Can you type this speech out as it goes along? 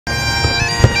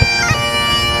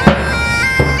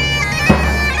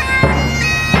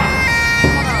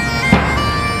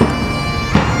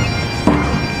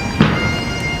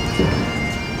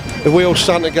if we all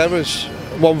stand together as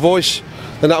one voice,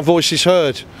 then that voice is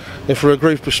heard. If for a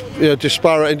group of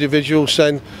disparate individuals,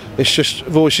 then it's just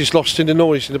voices lost in the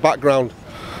noise in the background.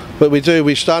 But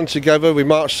we stand together, we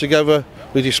march together,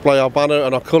 we display our banner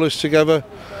and our colours together,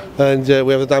 and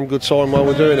we have a damn good time while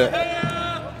we're doing it.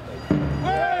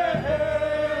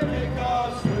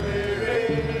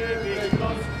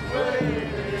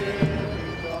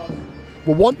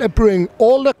 We want to bring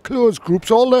all the closed groups,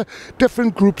 all the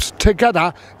different groups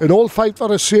together and all fight for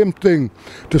the same thing,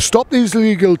 to stop these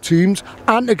illegal teams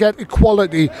and to get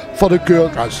equality for the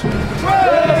girls.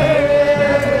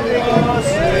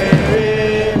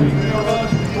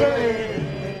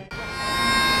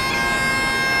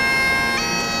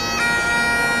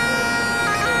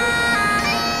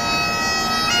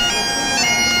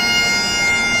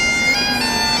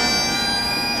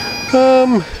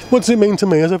 What does it mean to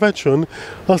me as a veteran?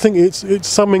 I think it's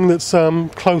something that's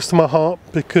close to my heart,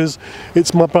 because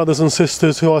it's my brothers and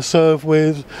sisters who I serve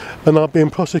with, and are being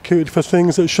prosecuted for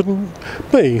things that shouldn't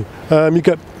be. You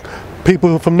get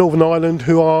people from Northern Ireland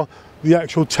who are the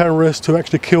actual terrorists who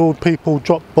actually killed people,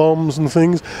 dropped bombs and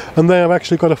things, and they have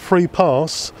actually got a free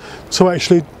pass to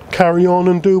actually carry on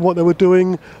and do what they were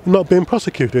doing and not being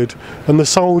prosecuted. And the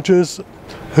soldiers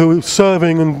who are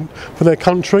serving for their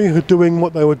country, who are doing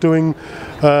what they were doing,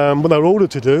 what they were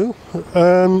ordered to do,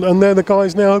 and they're the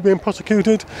guys now who are being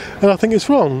prosecuted, and I think it's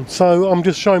wrong. So I'm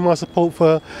just showing my support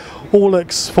for all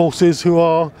ex-forces who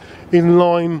are in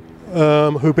line,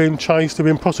 who've been chased, who've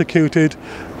been prosecuted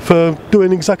for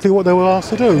doing exactly what they were asked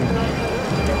to do.